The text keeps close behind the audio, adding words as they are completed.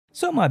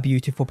So my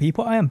beautiful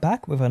people, I am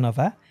back with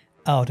another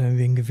Elden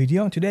Ring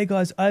video, and today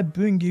guys I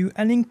bring you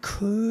an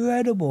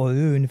incredible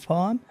rune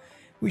farm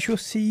which will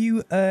see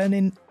you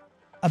earning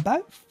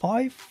about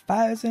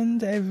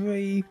 5,000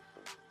 every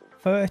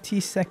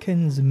 30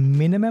 seconds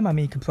minimum. I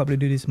mean, you could probably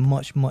do this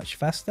much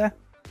faster,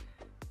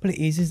 but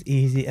it is as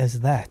easy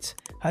as that.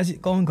 How's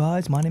it going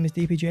guys? My name is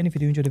DPJ, and if you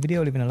do enjoy the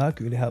video, leaving a like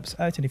really helps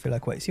out, and if you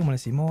like what you see and want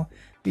to see more,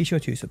 be sure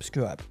to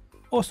subscribe.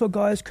 Also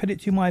guys, credit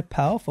to my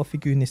pal for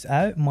figuring this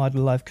out,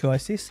 Model Life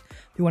Crisis.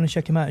 If you want to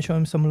check him out and show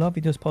him some love,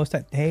 he does post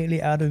that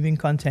daily Elden Ring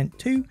content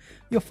too.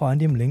 You'll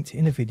find him linked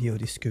in the video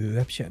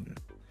description.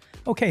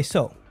 Okay,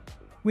 so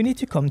we need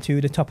to come to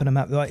the top of the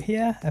map right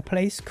here, a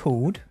place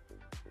called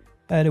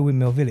the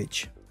Windmill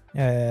Village.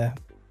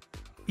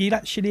 You'd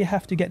actually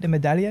have to get the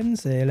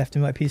medallions, the left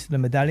and right piece of the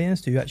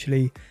medallions, to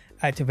actually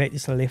activate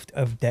this lift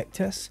of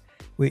Dectus,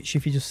 which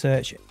if you just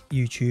search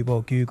YouTube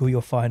or Google,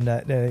 you'll find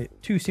that there are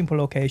two simple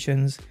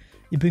locations.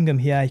 You bring them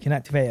here, you can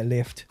activate a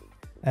lift,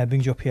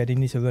 brings you up here, then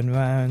you need to run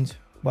around.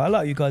 But a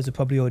lot of you guys are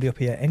probably already up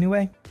here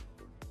anyway,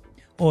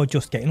 or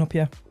just getting up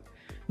here.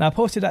 Now I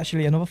posted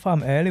actually another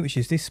farm earlier, which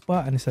is this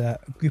spot, and it's a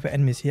group of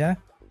enemies here.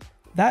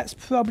 That's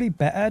probably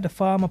better. The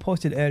farm I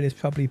posted earlier is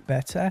probably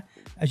better,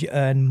 as you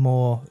earn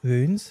more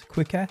runes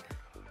quicker.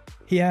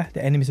 Here,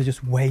 the enemies are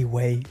just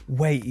way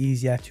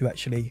easier to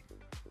actually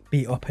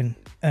beat up and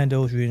earn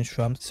those runes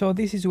from. So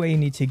this is where you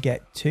need to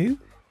get to.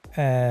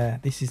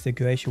 This is the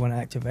grace you want to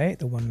activate,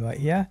 the one right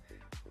here.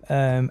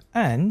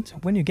 And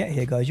when you get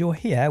here guys, you'll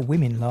hear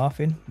women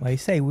laughing. When you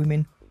say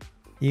women,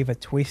 these are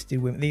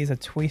twisted women, these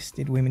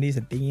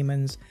are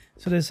demons.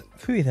 So there's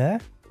 3 there,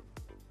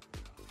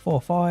 4,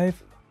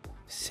 5,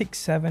 6,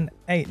 7,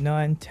 8,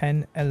 9,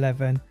 10,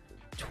 11,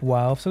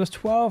 12. So there's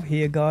 12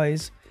 here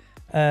guys.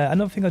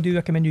 Another thing I do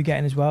recommend you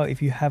getting as well, if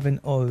you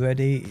haven't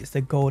already, is the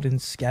golden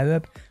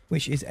scarab,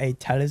 which is a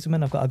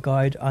talisman. I've got a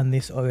guide on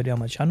this already on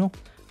my channel.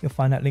 You'll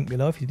find that link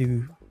below if you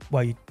do,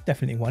 well, you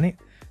definitely want it.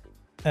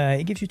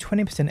 It gives you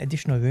 20%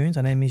 additional runes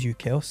on enemies you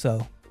kill.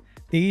 So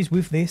these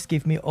with this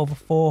give me over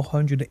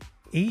 400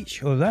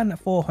 each, or around that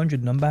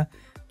 400 number.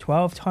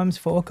 12 times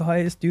 4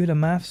 guys, do the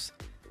maths,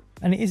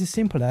 and it is as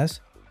simple as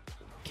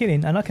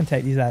killing, and I can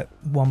take these out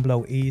one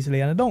blow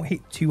easily, and I don't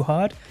hit too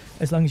hard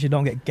as long as you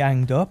don't get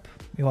ganged up.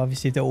 You know,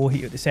 obviously if they all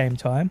hit you at the same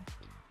time,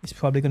 it's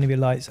probably going to be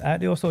lights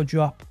out. They also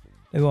drop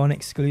their own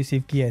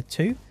exclusive gear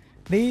too.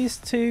 These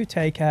two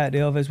take out,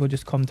 the others will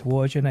just come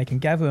towards you, and they can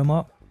gather them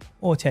up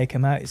or take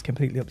them out. It's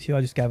completely up to you.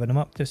 I just gather them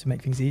up just to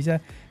make things easier.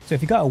 So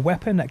if you got a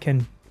weapon that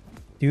can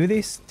do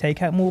this,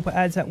 take out multiple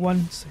adds at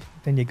once,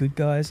 then you're good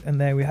guys. And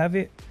there we have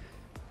it,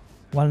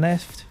 one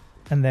left,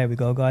 and there we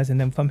go guys.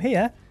 And then from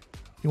here,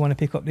 you want to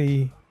pick up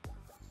the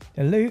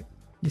loot,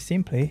 you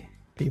simply,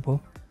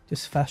 people,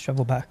 just fast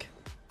travel back,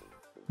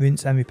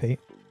 rinse and repeat.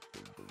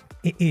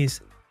 It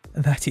is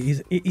that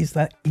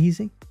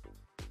easy.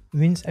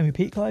 Rinse and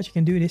repeat guys. You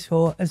can do this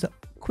for as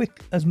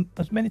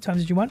many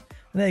times as you want,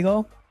 and there you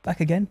go,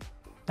 back again.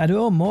 Now there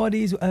are more of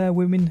these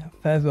women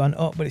further on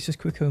up, but it's just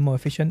quicker and more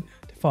efficient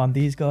to farm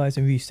these guys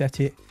and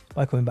reset it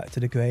by coming back to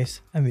the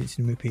grace and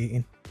rinsing and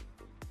repeating.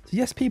 So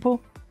yes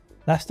people,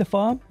 that's the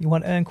farm. You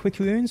want to earn quick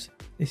runes,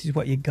 this is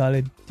what you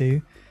gotta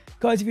do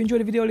guys. If you enjoyed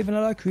the video, leaving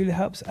a like really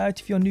helps out.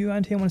 If you're new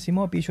around here and want to see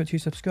more, be sure to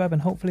subscribe,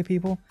 and hopefully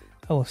people,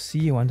 I will see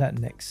you on that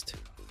next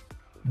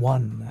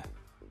one.